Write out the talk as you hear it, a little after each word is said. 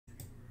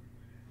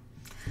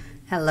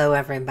Hello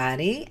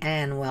everybody,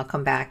 and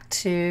welcome back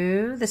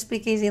to the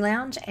Speakeasy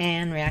Lounge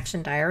and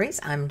Reaction Diaries.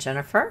 I'm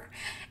Jennifer,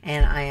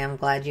 and I am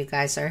glad you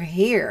guys are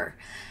here.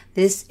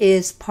 This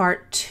is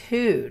part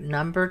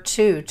number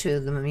two to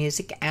the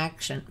music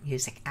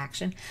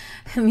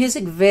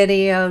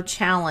video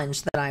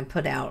challenge that I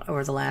put out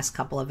over the last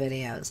couple of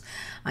videos.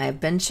 I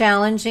have been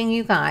challenging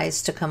you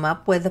guys to come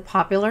up with a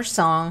popular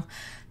song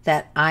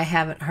that I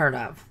haven't heard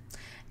of.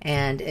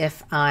 And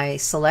if I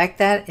select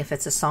that, if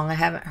it's a song I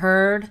haven't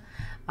heard,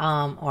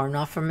 or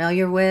not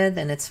familiar with,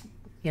 and it's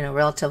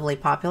relatively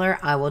popular,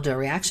 I will do a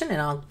reaction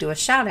and I'll do a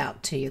shout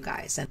out to you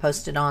guys and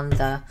post it on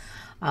the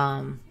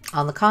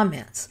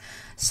comments.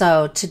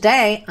 So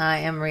today I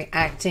am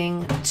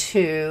reacting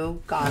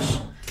to, gosh,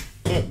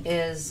 it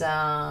is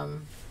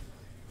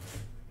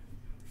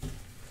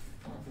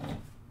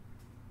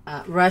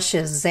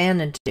Rush's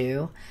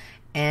Xanadu,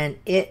 and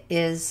it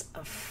is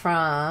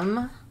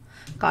from,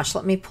 gosh,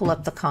 let me pull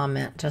up the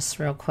comment just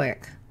real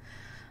quick,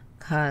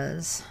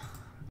 because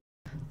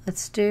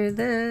let's do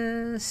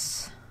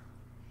this.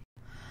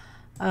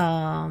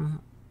 I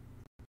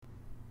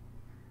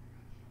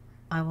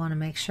want to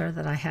make sure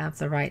that I have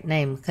the right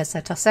name, because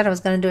I said I was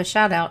going to do a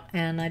shout out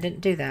and I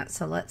didn't do that.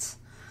 So let's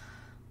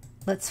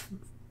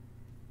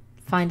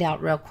find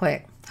out real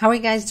quick. How are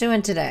you guys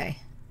doing today?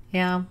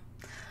 Yeah,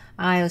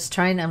 I'm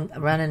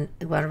running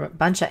a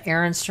bunch of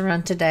errands to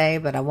run today,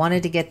 but I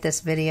wanted to get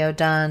this video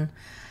done,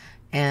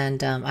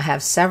 and I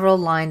have several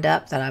lined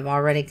up that I've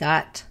already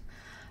got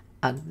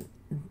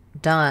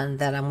done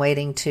that I'm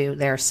waiting to,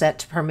 they're set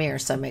to premiere.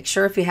 So make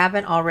sure, if you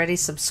haven't already,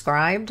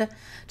 subscribed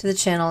to the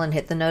channel and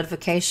hit the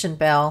notification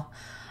bell,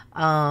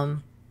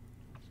 and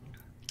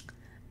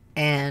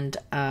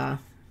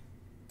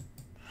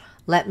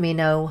let me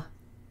know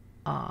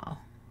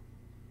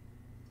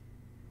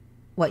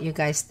what you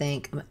guys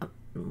think,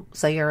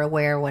 so you're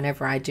aware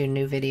whenever I do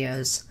new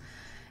videos,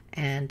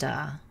 and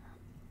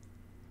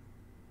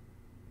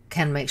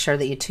can make sure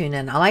that you tune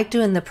in. I like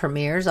doing the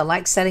premieres. I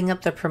like setting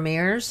up the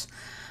premieres,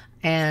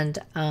 and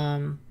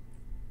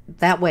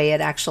that way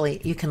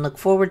you can look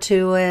forward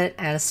to it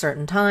at a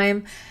certain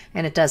time,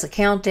 and it does a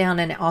countdown,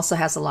 and it also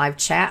has a live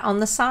chat on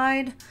the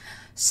side,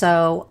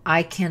 so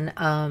I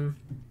can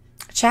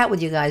chat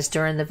with you guys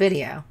during the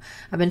video.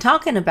 I've been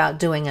talking about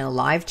doing a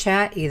live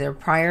chat either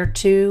prior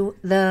to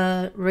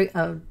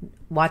the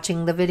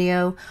watching the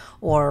video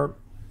or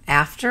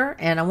after,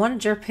 and I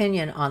wanted your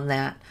opinion on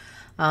that.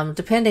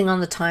 Depending on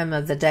the time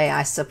of the day,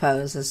 I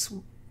suppose, is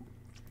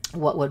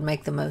what would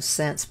make the most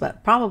sense,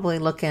 but probably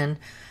looking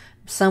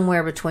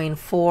somewhere between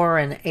 4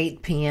 and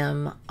 8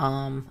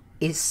 p.m.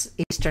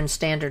 Eastern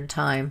Standard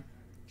Time.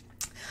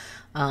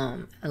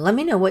 Let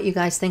me know what you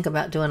guys think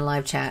about doing a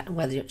live chat,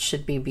 whether it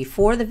should be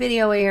before the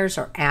video airs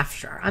or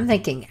after. I'm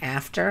thinking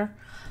after.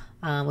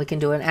 We can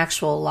do an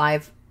actual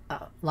live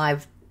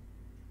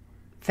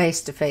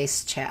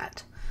face-to-face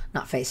chat.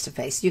 Not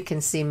face-to-face. You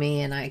can see me,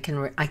 and I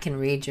can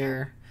read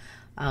your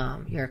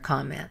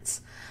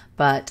comments.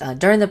 But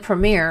during the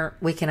premiere,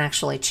 we can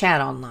actually chat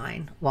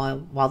online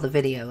while the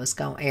video is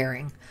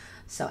airing.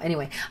 So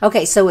anyway,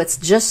 okay, so it's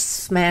Just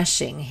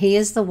Smashing. He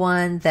is the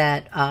one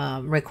that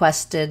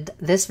requested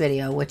this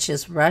video, which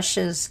is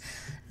Rush's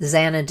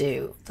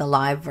Xanadu, the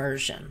live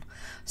version.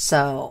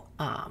 So,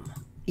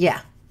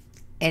 yeah.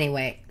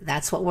 Anyway,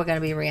 that's what we're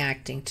going to be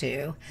reacting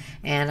to.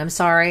 And I'm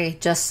sorry,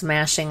 Just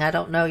Smashing. I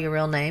don't know your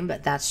real name,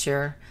 but that's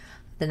your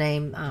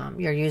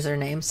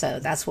username, so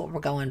that's what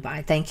we're going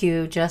by. Thank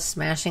you, Just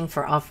Smashing,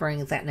 for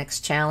offering that next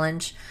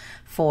challenge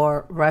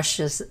for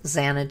Rush's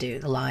Xanadu,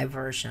 the live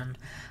version.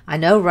 I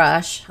know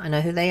Rush. I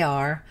know who they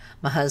are.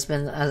 My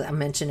husband, as I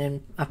mentioned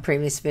in a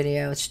previous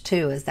video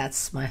too,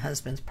 that's my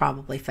husband's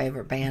probably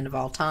favorite band of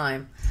all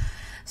time.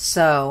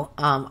 So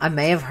I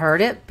may have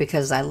heard it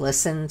because I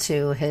listen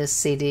to his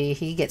CD.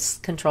 He gets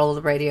control of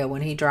the radio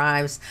when he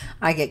drives.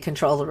 I get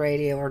control of the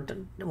radio or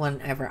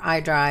whenever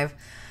I drive.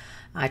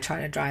 I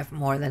try to drive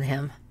more than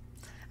him.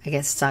 I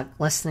get stuck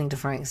listening to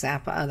Frank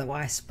Zappa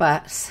otherwise.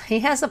 But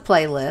he has a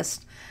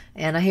playlist,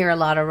 and I hear a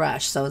lot of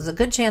Rush. So there's a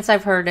good chance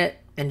I've heard it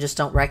and just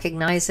don't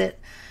recognize it.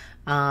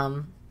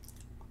 But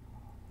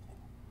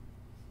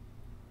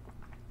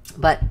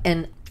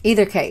in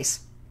either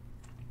case,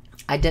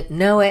 I didn't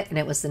know it, and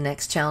it was the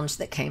next challenge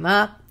that came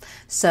up.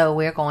 So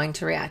we're going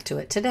to react to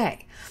it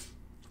today.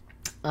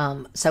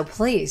 So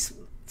please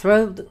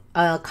throw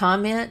a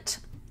comment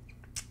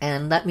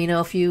and let me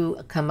know if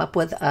you come up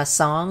with a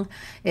song.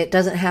 It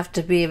doesn't have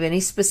to be of any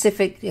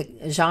specific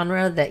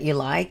genre that you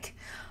like.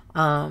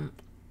 But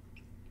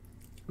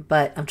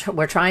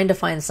we're trying to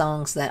find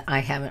songs that I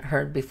haven't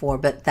heard before,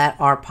 but that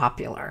are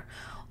popular.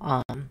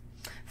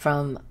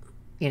 From,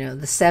 the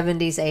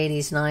 70s,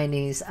 80s,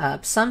 90s,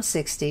 up some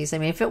 60s. I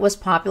mean, if it was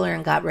popular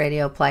and got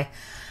radio play.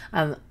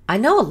 I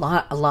know a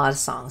lot of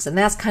songs, and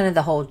that's kind of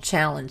the whole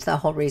challenge, the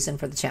whole reason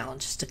for the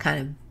challenge, is to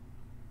kind of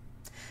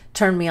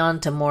turned me on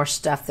to more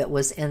stuff that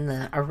was in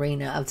the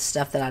arena of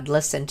stuff that I'd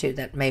listened to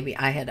that maybe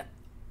I had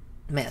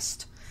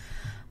missed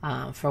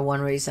for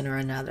one reason or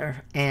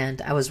another.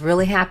 And I was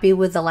really happy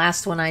with the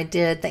last one I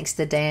did, thanks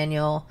to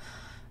Daniel.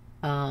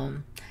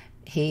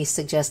 he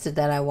suggested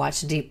that I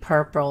watch Deep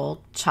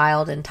Purple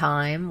Child in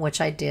Time,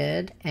 which I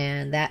did,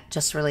 and that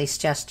just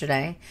released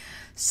yesterday.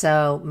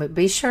 So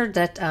be sure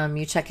that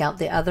you check out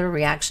the other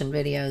reaction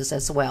videos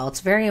as well.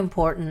 It's very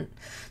important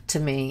to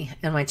me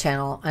and my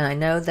channel, and I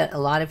know that a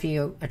lot of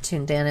you are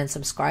tuned in and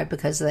subscribed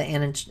because of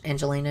the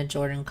Angelina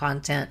Jordan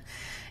content,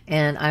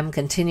 and I'm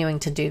continuing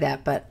to do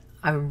that, but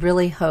I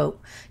really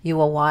hope you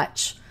will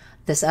watch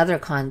this other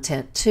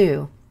content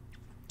too,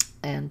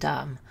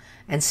 and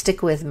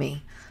stick with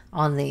me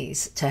on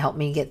these to help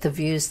me get the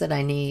views that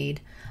I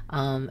need,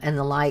 and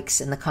the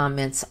likes and the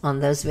comments on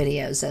those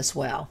videos as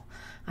well.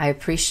 I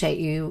appreciate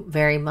you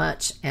very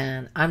much,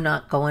 and I'm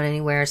not going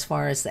anywhere as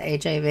far as the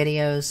AJ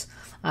videos.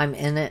 I'm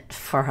in it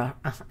for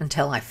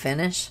until I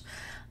finish,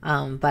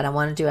 but I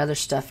want to do other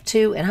stuff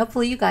too, and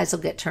hopefully you guys will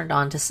get turned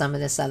on to some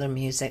of this other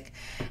music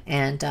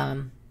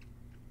and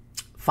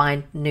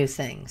find new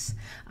things.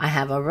 I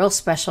have a real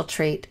special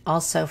treat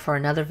also for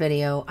another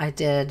video I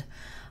did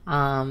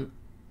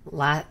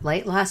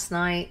late last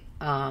night.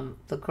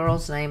 The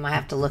girl's name I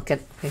have to look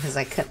at because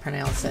I couldn't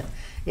pronounce it.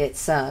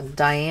 It's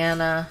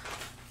Diana.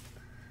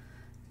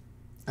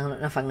 I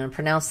don't know if I'm going to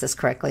pronounce this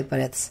correctly, but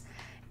it's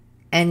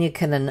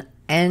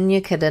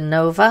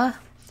Anyukadanova.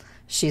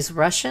 She's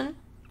Russian,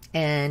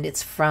 and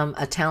it's from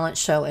a talent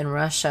show in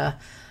Russia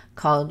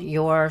called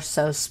You're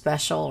So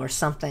Special or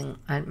something.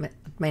 I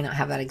may not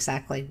have that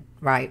exactly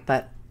right,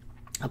 but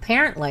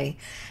apparently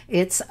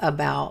it's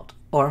about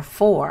or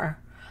for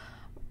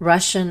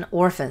Russian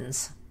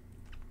orphans.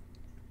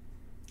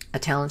 A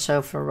talent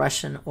show for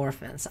Russian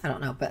orphans. I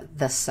don't know, but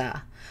this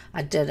I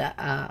did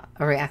a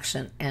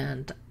reaction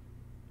and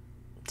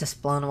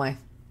just blown away.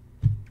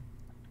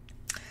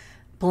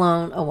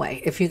 Blown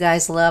away. If you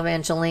guys love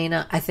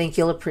Angelina, I think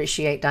you'll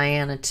appreciate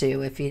Diana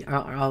too if you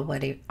are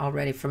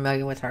already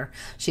familiar with her.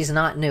 She's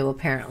not new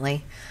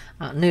apparently.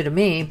 New to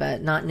me,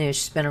 but not new.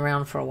 She's been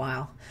around for a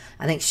while.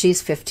 I think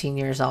she's 15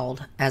 years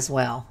old as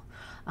well.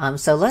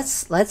 So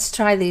let's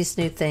try these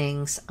new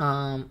things.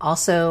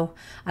 Also,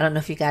 I don't know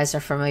if you guys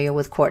are familiar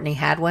with Courtney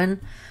Hadwin,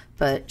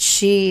 but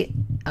she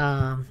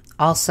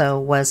also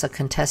was a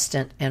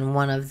contestant in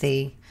one of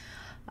the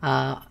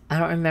I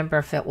don't remember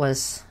if it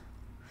was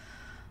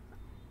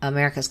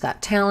America's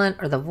Got Talent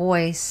or The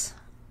Voice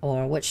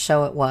or which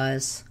show it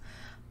was,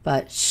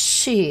 but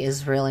she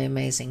is really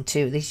amazing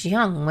too. These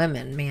young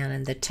women, man,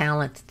 and the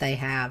talent that they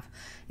have,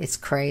 it's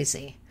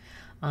crazy.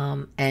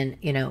 And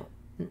you know,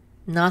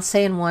 not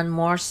saying one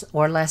more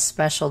or less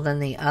special than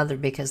the other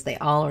because they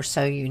all are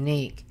so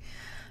unique,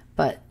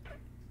 but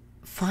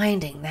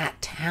finding that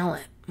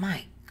talent,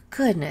 my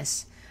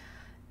goodness,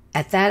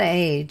 at that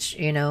age,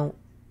 you know,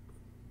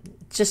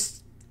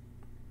 just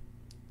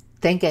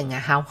thinking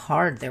of how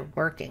hard they're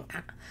working.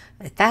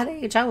 At that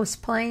age, I was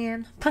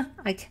playing.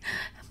 I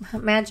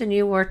imagine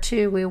you were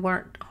too. We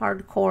weren't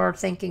hardcore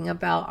thinking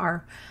about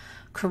our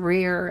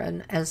career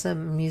and as a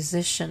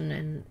musician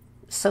and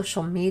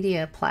social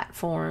media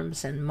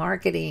platforms and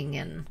marketing,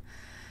 and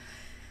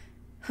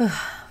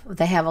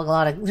they have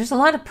there's a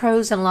lot of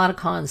pros and a lot of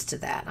cons to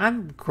that.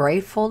 I'm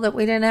grateful that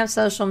we didn't have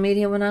social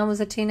media when I was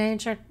a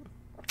teenager.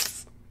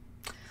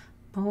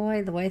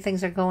 Boy, the way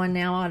things are going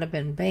now, I would have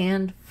been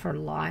banned for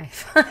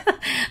life.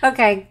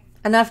 Okay,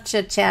 enough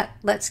chit chat.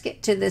 Let's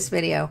get to this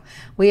video.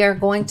 We are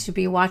going to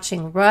be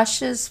watching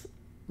Rush's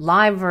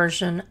live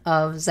version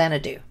of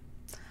Xanadu.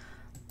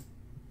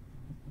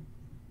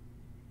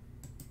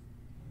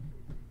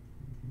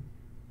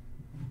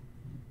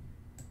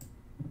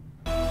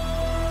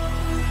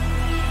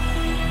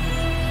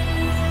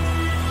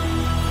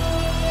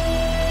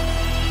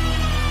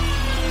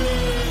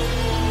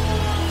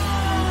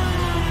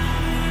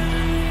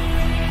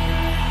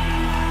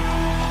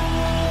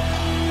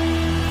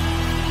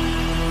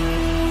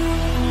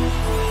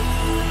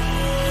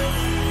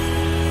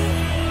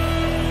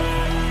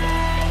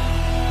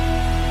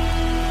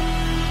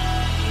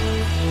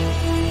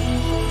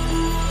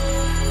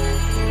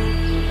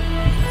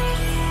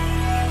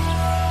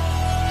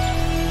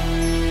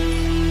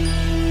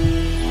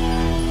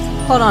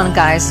 Hold on,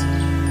 guys.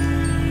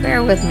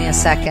 Bear with me a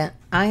second.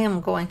 I am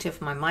going to,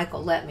 if my mic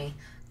will let me,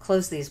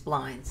 close these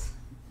blinds.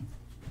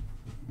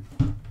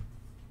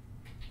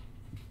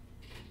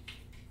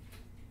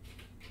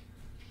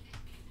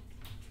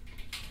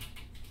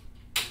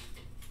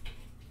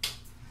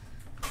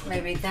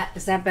 Maybe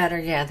is that better?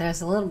 Yeah,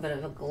 there's a little bit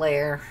of a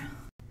glare.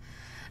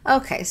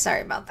 Okay,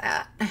 sorry about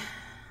that.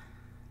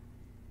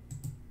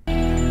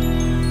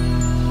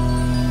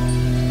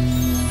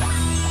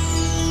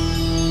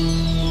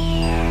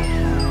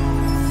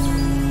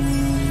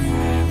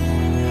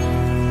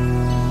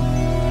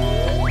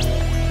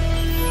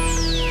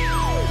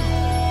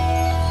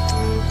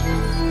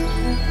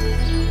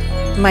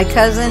 My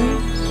cousin,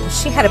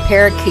 she had a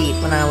parakeet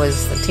when I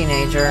was a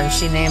teenager, and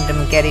she named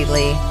him Geddy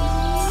Lee.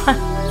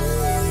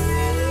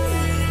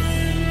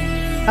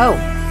 Oh.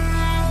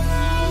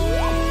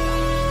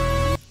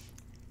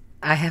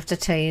 I have to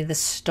tell you the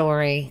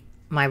story,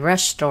 my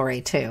Rush story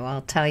too.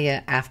 I'll tell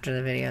you after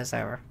the video's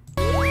over.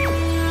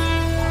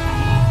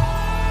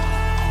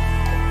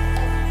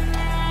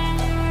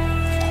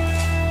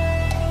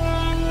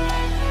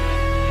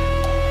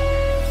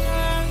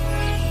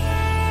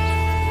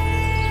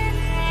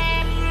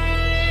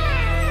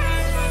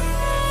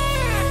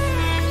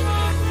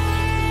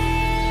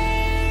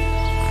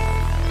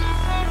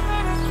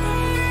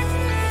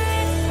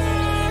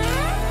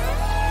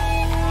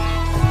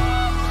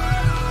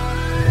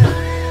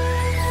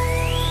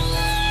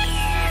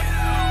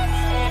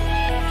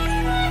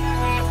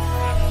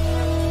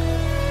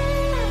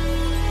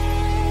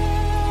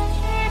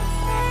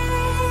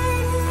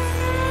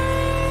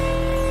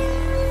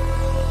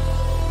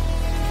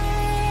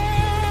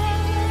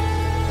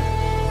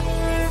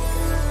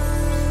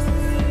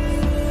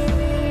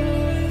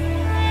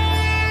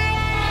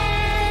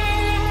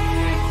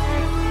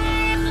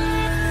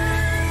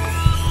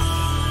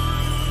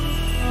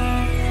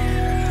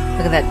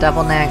 Look at that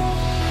double neck.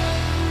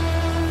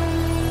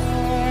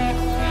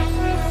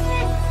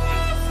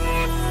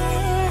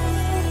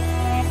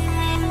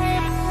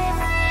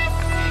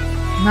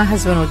 My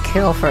husband would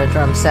kill for a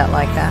drum set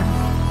like that.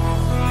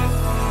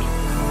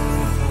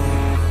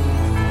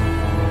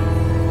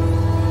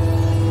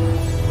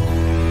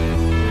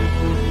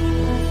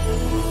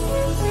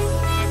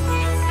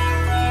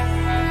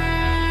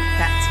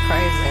 That's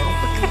crazy.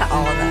 Look at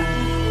all of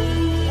that.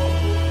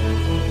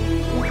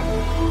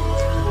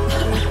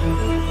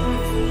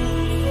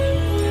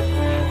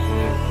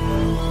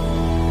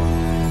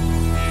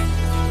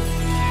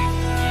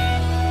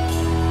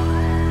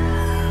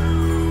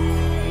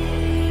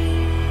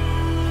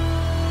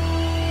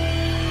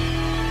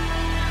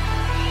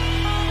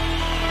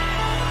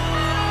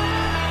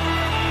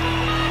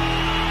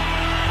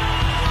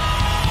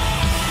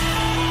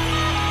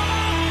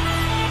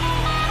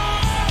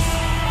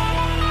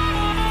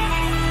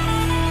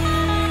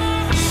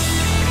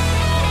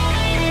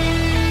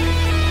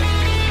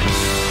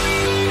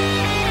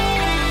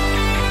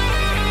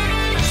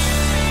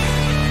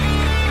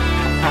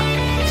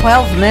 Uh,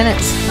 12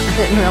 minutes. I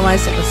didn't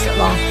realize it was so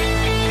long.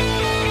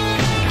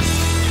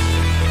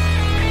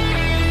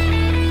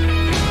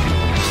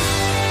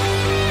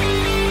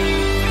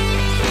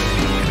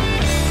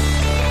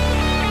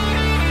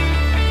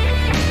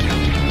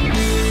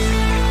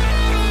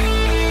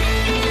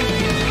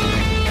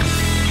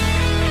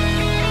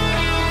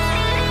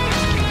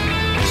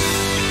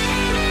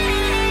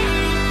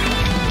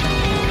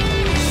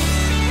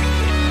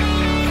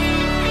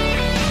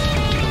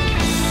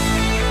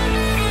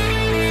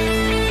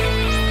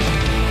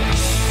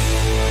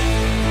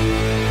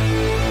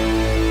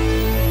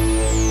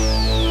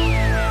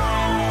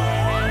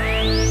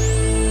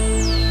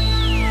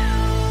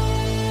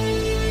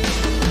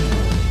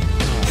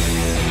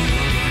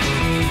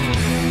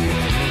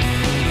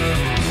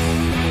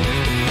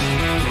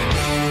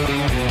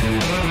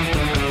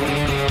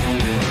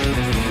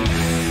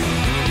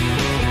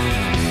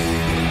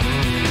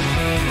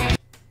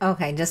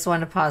 Okay, just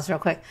want to pause real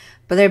quick.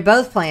 But they're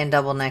both playing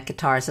double neck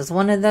guitars. Is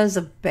one of those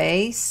a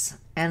bass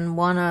and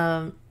one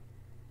a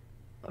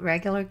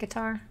regular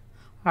guitar?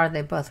 Or are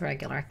they both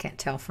regular? I can't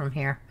tell from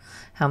here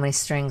how many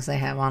strings they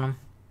have on them.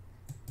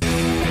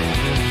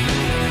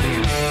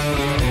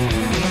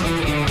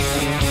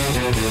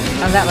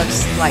 Oh, that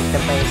looks like the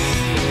bass.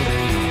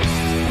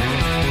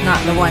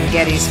 Not the one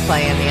Getty's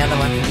playing, the other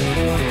one.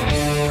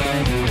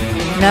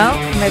 No?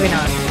 Maybe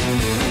not.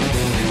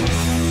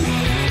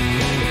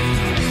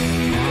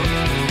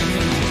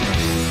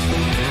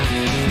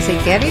 Is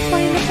it Getty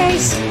playing the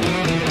bass?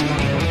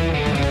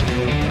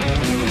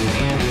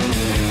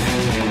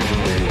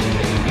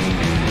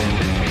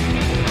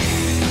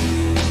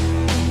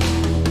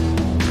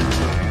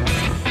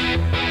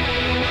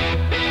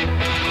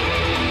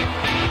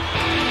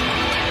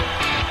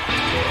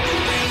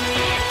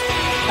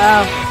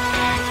 Oh.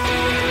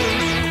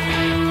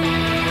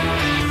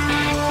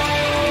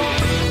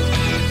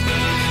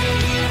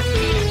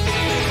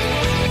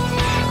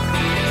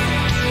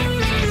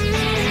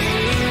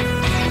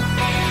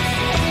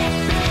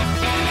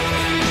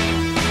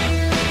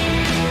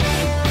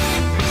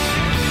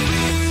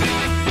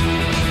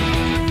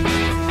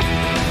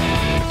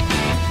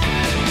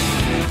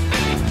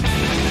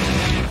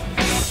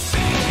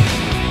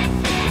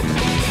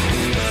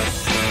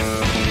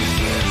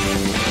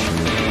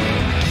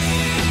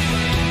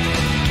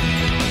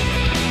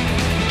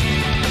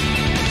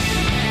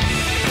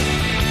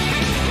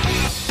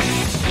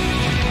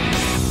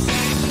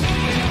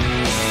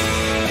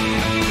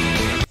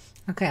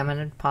 Okay, I'm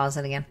going to pause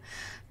it again.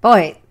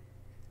 Boy,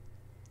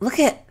 look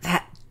at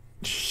that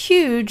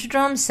huge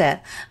drum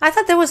set. I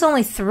thought there was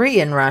only 3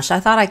 in Rush. I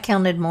thought I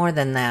counted more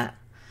than that.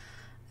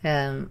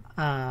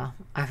 I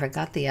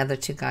forgot the other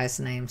 2 guys'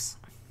 names.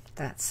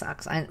 That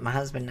sucks. My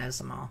husband knows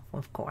them all,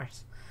 of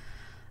course.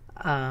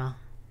 You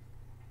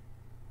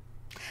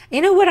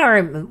know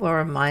what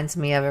reminds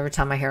me of every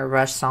time I hear a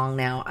Rush song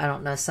now? I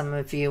don't know, some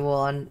of you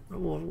will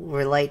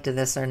relate to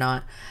this or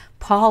not.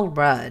 Paul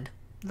Rudd,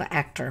 the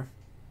actor.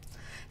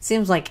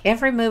 Seems like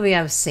every movie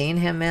I've seen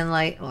him in,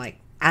 like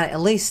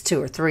at least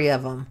 2 or 3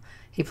 of them,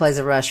 he plays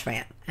a Rush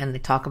fan, and they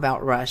talk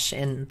about Rush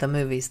in the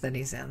movies that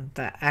he's in.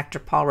 The actor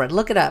Paul Rudd.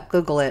 Look it up,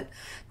 Google it.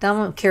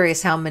 I'm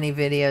curious how many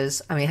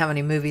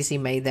movies he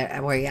made there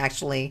where he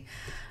actually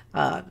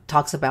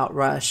talks about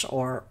Rush,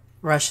 or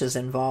Rush is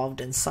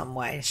involved in some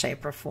way,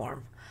 shape, or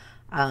form.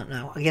 I don't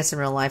know. I guess in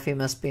real life he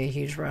must be a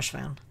huge Rush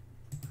fan.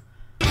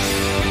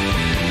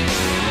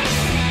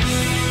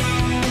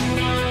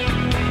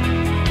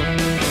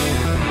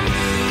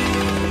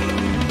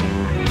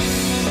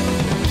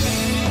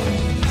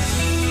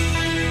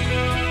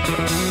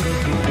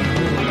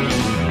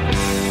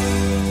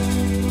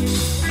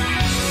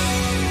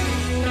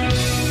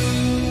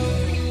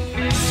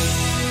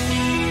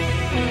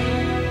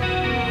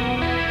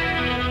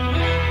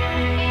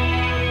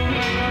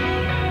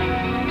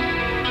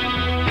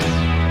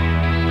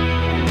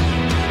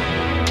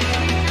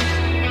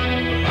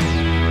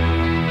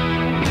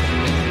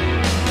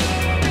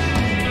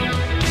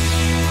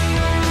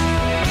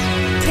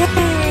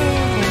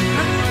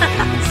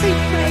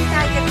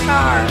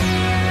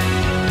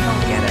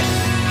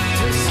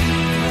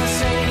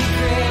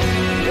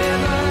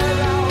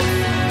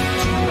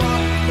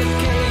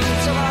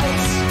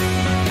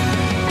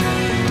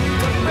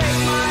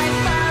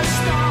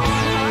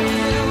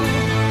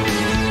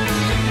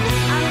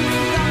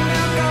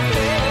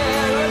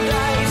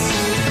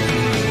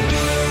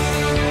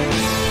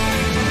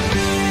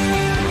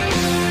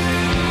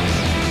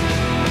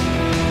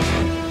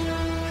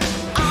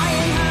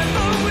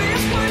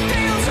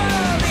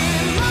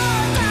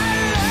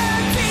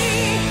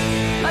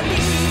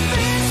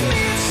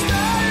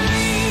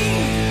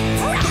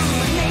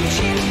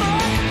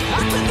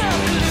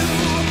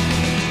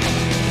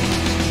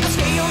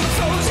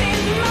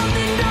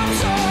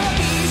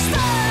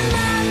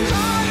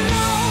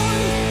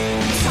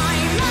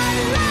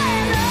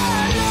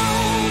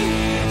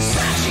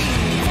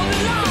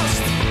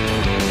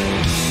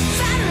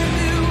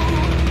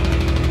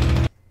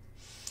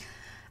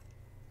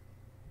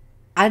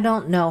 I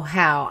don't know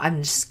how.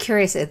 I'm just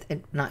curious.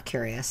 Not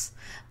curious,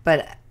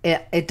 but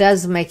it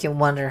does make you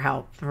wonder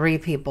how 3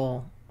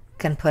 people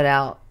can put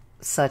out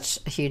such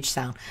a huge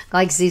sound.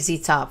 Like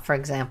ZZ Top, for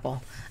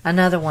example.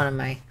 Another one of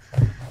my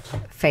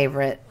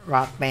favorite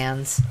rock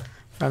bands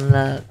from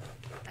the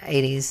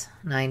 80s,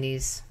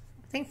 90s,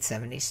 I think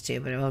 70s too,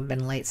 but it would have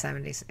been late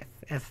 70s,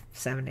 if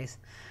 70s.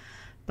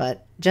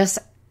 But just,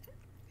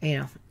 you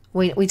know,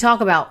 we talk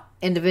about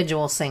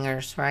individual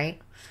singers, right?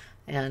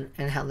 And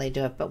how they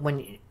do it,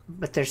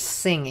 but they're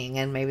singing,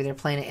 and maybe they're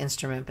playing an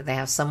instrument, but they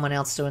have someone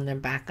else doing their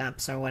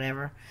backups or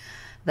whatever,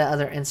 the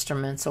other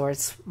instruments, or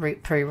it's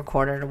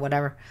pre-recorded or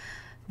whatever.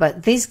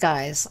 But these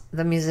guys,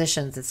 the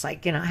musicians, it's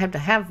like, you know, I have to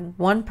have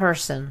one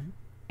person,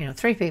 you know,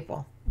 3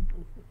 people,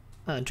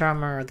 a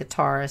drummer, a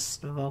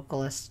guitarist, a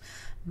vocalist,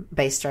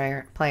 bass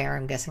player,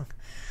 I'm guessing,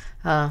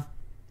 to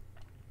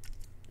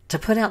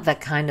put out that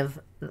kind of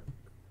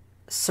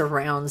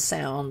surround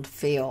sound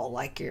feel,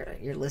 like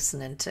you're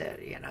listening to,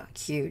 you know,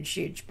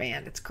 huge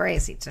band. It's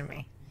crazy to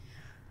me.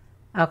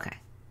 Okay.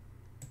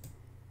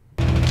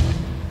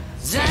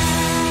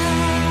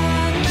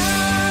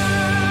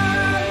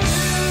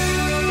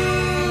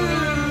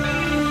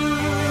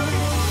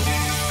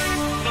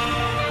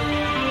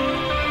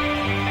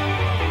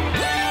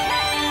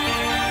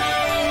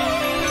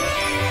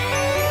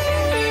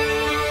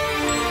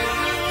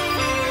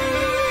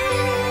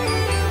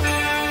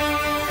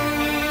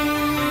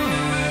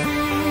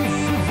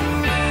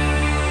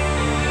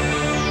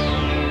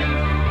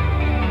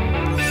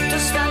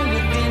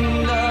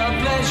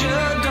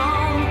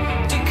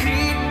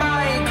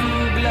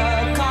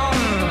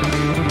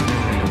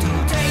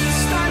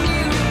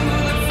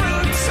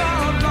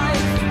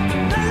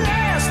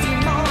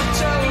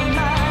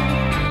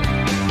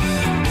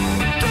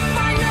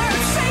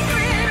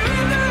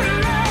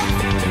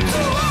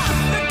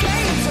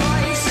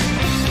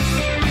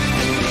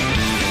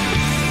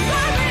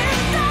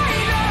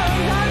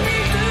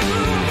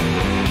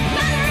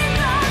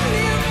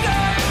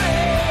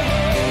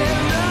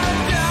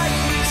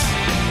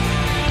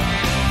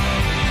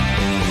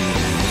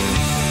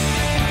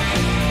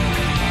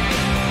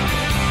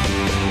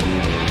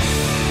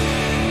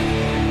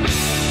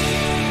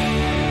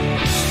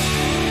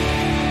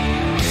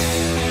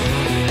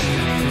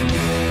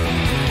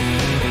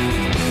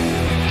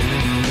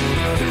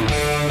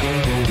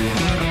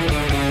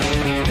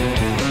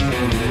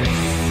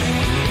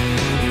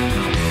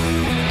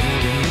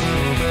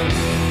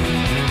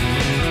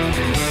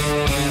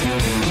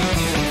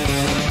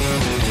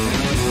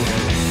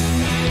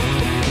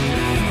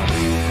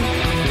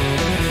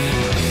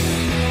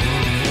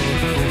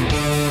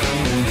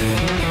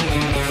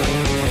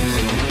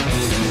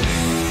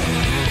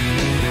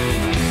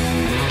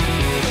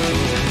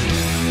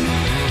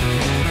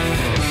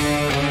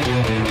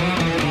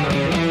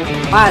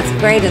 Wow, it's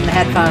great in the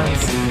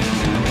headphones.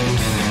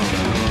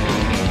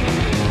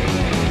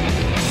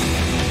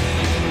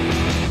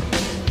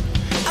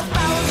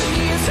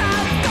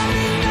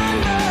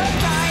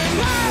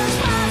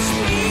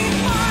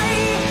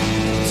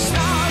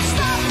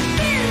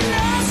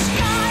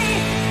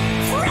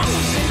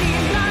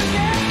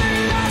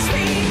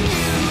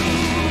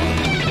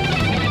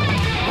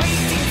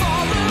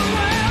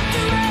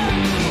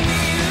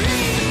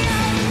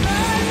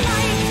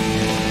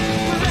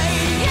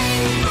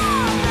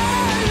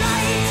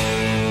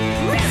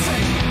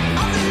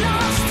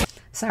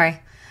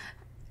 Sorry.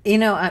 You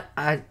know,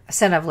 I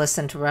said I've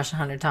listened to Rush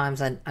 100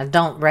 times. I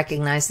don't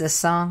recognize this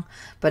song,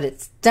 but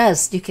it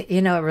does.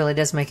 You know, it really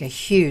does make a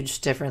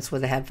huge difference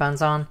with the headphones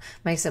on.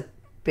 Makes a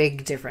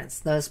big difference.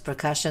 Those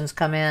percussions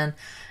come in,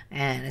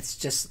 and it's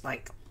just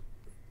like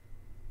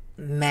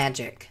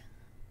magic.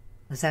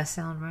 Does that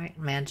sound right?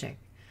 Magic.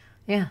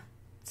 Yeah,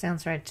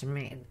 sounds right to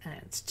me.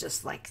 It's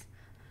just like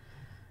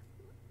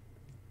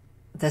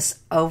this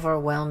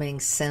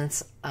overwhelming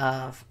sense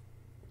of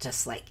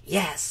just like,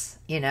 yes,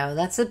 you know,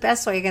 that's the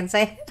best way you can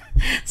say it.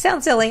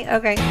 Sounds silly.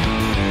 Okay.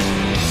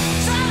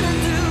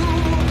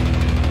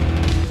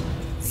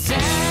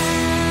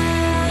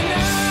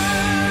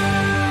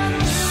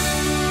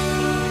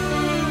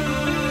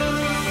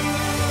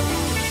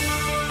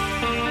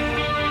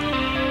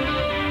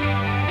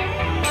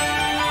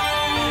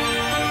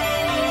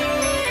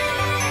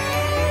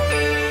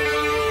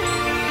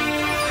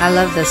 I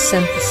love the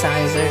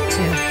synthesizer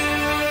too.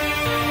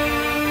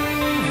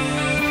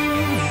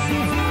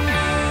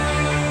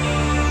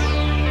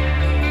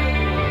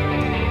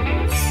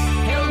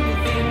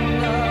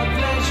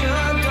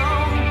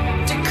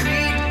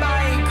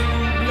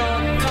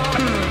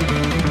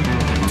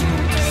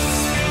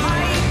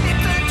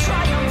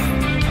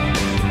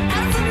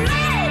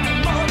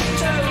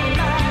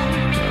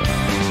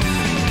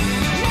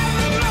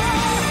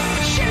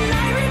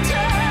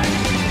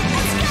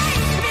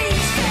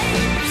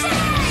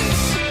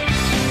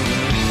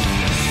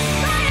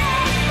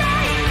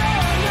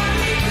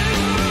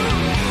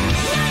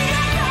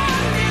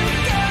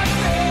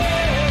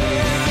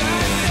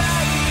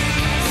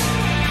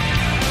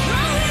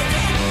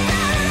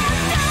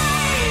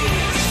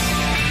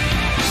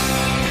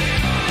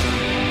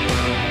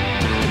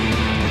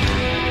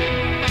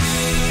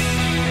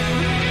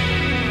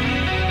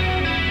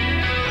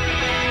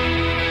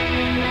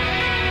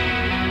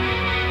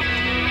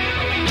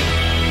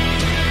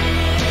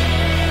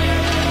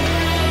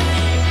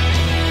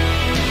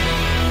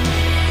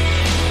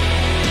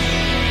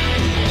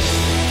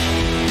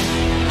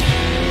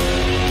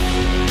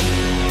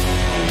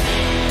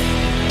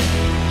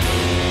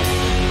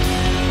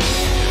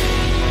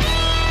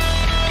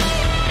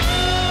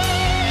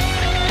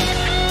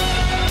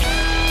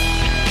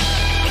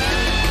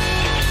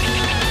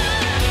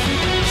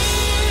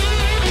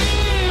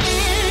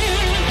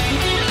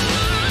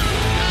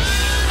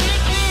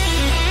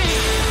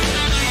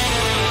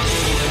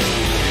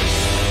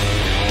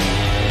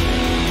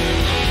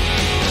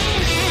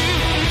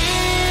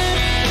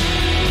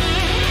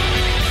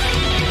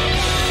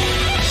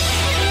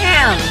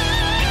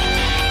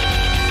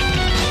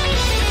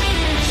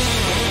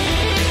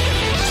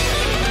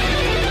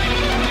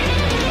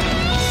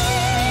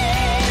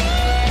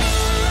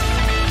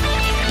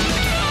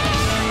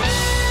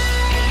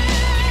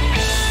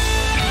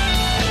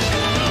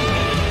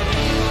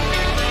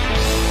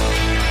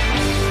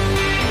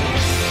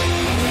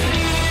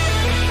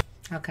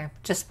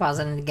 just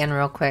pausing it again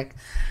real quick.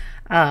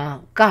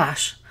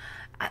 Gosh,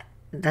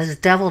 those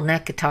devil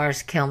neck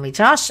guitars kill me.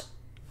 Josh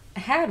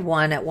had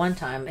one at one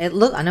time. I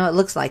know it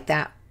looks like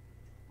that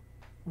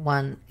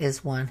one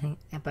is one,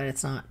 but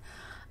it's not.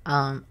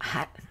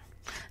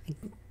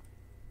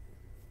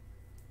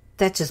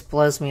 That just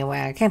blows me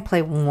away. I can't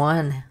play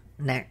one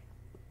neck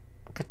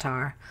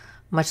guitar,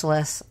 much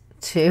less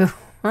two.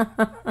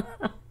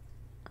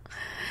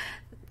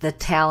 The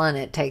talent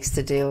it takes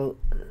to do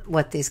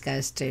what these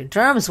guys do.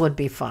 Drums would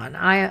be fun.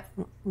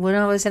 When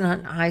I was in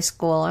high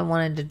school, I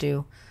wanted to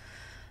do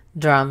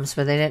drums,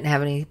 but they didn't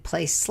have any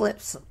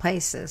places,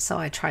 so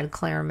I tried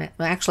clarinet.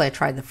 Well, actually, I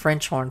tried the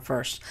French horn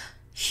first.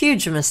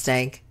 Huge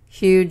mistake.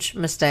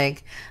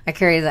 I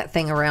carried that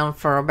thing around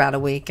for about a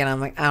week, and I'm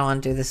like, I don't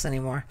want to do this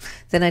anymore.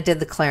 Then I did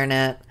the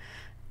clarinet.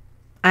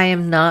 I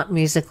am not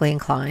musically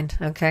inclined,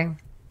 okay?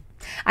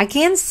 I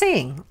can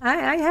sing.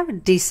 I have a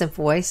decent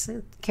voice,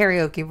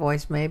 karaoke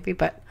voice maybe,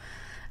 but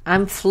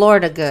I'm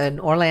Florida good,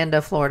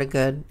 Orlando, Florida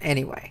good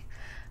anyway.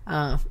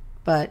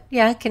 But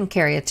yeah, I can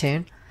carry a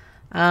tune.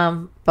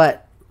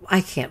 But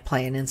I can't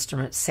play an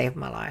instrument to save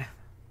my life.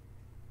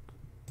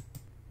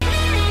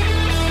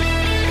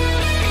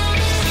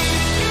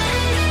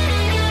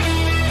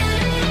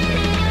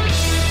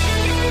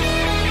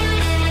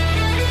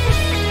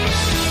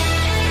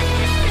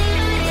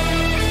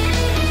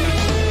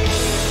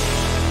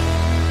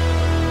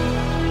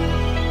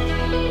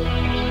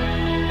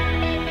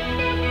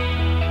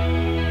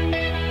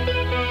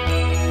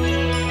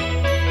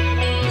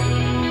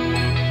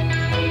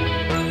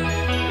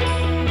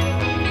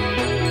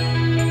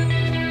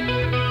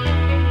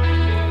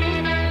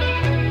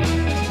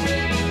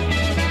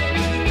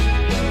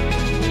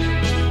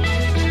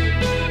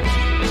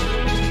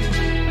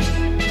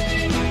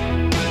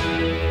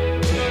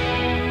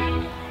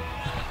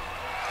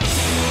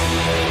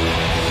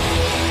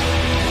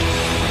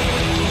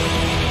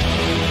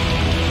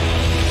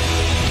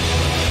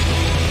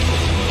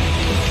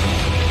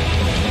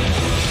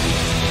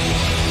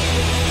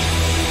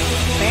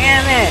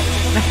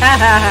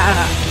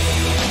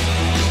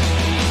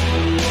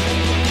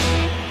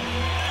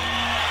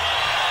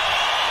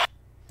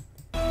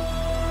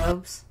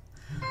 Oops.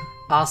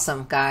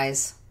 Awesome,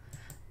 guys.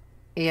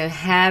 You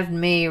have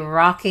me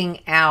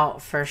rocking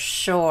out for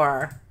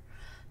sure.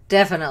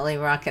 Definitely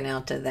rocking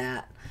out to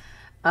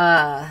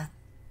that.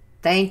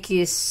 Thank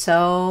you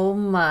so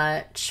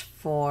much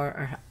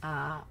for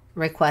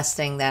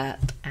requesting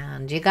that.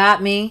 And you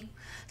got me.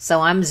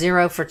 So I'm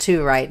 0 for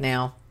 2 right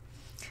now.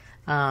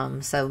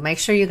 So make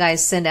sure you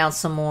guys send out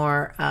some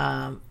more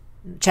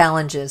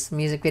challenges,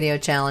 music video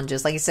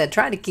challenges. Like I said,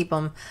 try to keep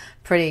them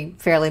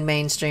fairly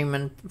mainstream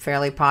and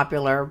fairly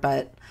popular,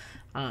 but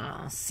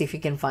see if you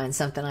can find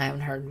something I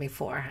haven't heard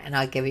before. And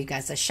I'll give you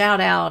guys a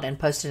shout out and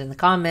post it in the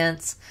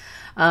comments.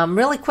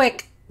 Really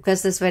quick,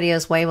 because this video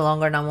is way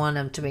longer than I want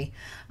them to be.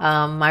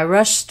 My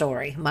Rush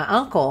story. My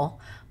uncle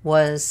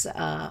was,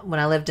 when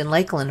I lived in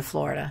Lakeland,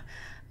 Florida,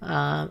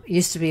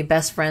 used to be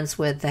best friends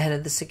with the head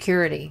of the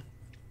security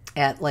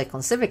at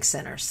Lakeland Civic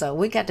Center. So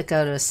we got to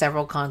go to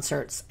several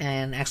concerts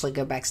and actually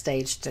go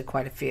backstage to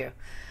quite a few.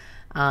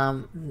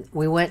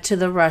 We went to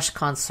the Rush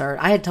concert.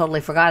 I had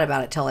totally forgot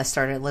about it till I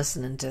started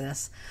listening to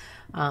this.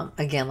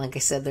 Again, like I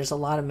said, there's a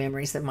lot of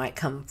memories that might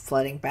come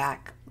flooding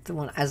back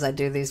as I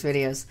do these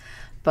videos.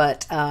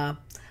 But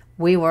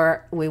we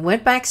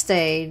went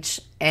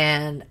backstage,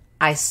 and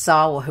I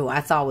saw who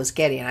I thought was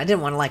Geddy, and I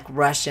didn't want to like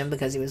rush him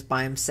because he was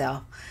by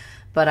himself.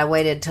 But I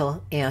waited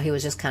till, he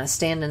was just kind of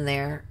standing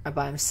there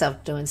by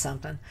himself doing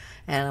something.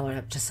 And I went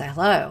up to say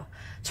hello.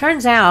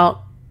 Turns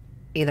out,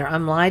 either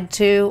I'm lied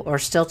to or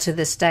still to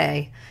this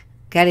day,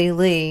 Geddy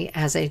Lee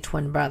has a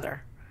twin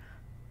brother.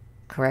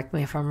 Correct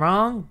me if I'm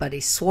wrong, but he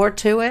swore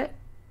to it.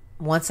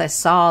 Once I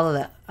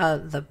saw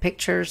the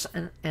pictures,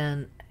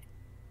 and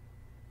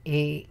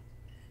he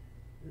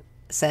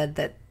said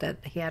that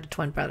he had a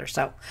twin brother.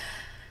 So,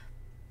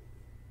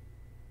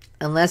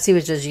 unless he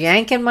was just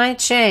yanking my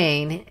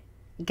chain,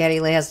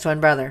 Geddy Lee has a twin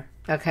brother.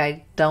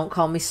 Okay, don't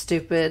call me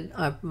stupid.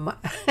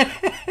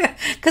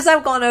 Because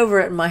I've gone over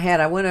it in my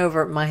head. I went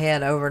over it in my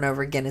head over and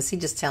over again. Is he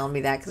just telling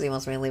me that because he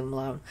wants me to leave him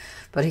alone?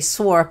 But he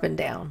swore up and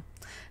down.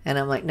 And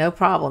I'm like, no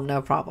problem,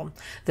 no problem.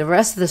 The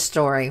rest of the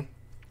story,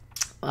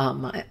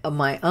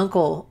 my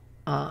uncle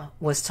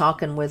was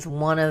talking with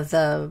one of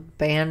the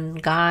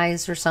band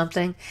guys or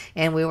something,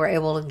 and we were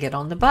able to get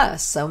on the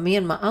bus. So me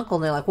and my uncle,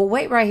 and they're like, well,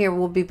 wait right here,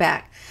 we'll be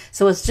back.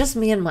 So it's just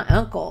me and my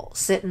uncle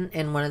sitting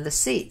in one of the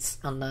seats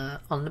on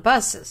the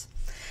buses.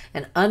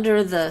 And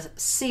under the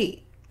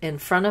seat in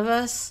front of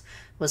us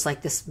was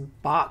like this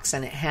box,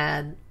 and it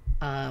had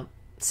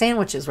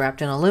sandwiches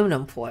wrapped in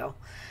aluminum foil.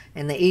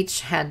 And they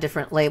each had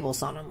different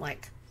labels on them,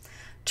 like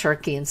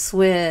turkey and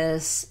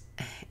Swiss,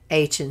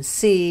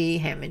 H&C,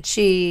 ham and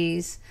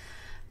cheese.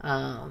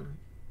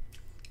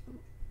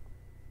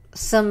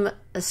 Some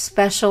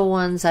special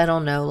ones, I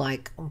don't know,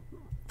 like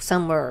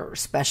some were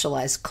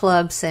specialized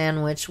club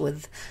sandwich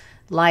with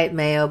light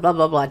mayo, blah,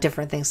 blah, blah,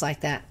 different things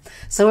like that.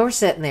 So we're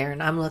sitting there,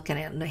 and I'm looking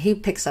at it, and he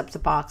picks up the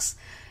box,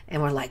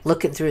 and we're like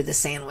looking through the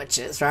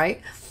sandwiches,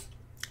 right?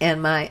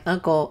 And my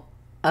uncle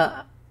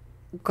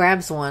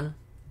grabs one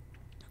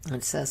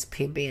and says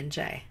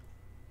PB&J.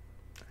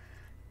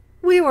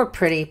 We were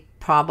pretty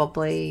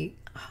probably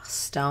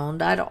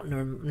stoned. I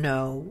don't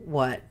know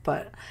what,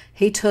 but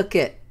he took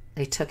it.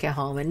 He took it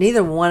home, and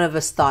neither one of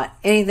us thought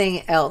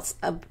anything else.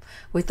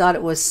 We thought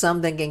it was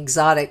something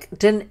exotic.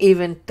 Didn't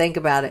even think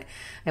about it.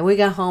 And we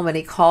got home, and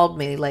he called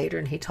me later,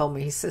 and he told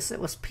me, he says, it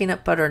was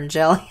peanut butter and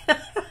jelly.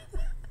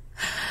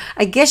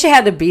 I guess you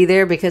had to be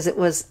there because it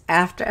was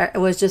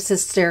just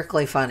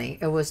hysterically funny.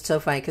 It was so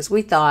funny because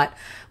we thought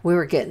we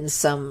were getting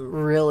some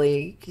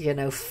really,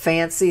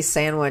 fancy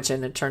sandwich,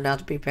 and it turned out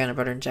to be peanut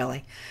butter and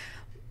jelly.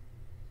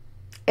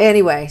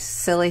 Anyway,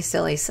 silly,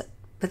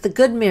 but the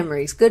good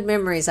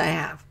memories I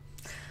have.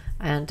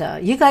 And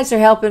you guys are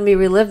helping me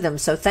relive them,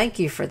 so thank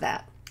you for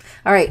that.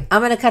 All right,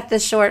 I'm going to cut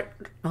this short.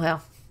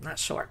 Well, not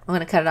short. I'm going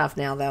to cut it off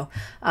now, though.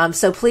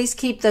 So please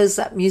keep those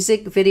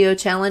music video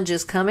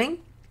challenges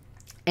coming.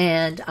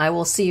 And I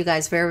will see you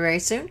guys very, very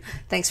soon.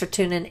 Thanks for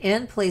tuning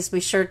in. Please be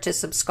sure to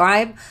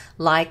subscribe,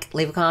 like,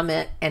 leave a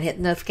comment, and hit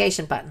the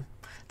notification button.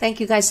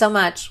 Thank you guys so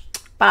much.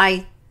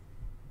 Bye.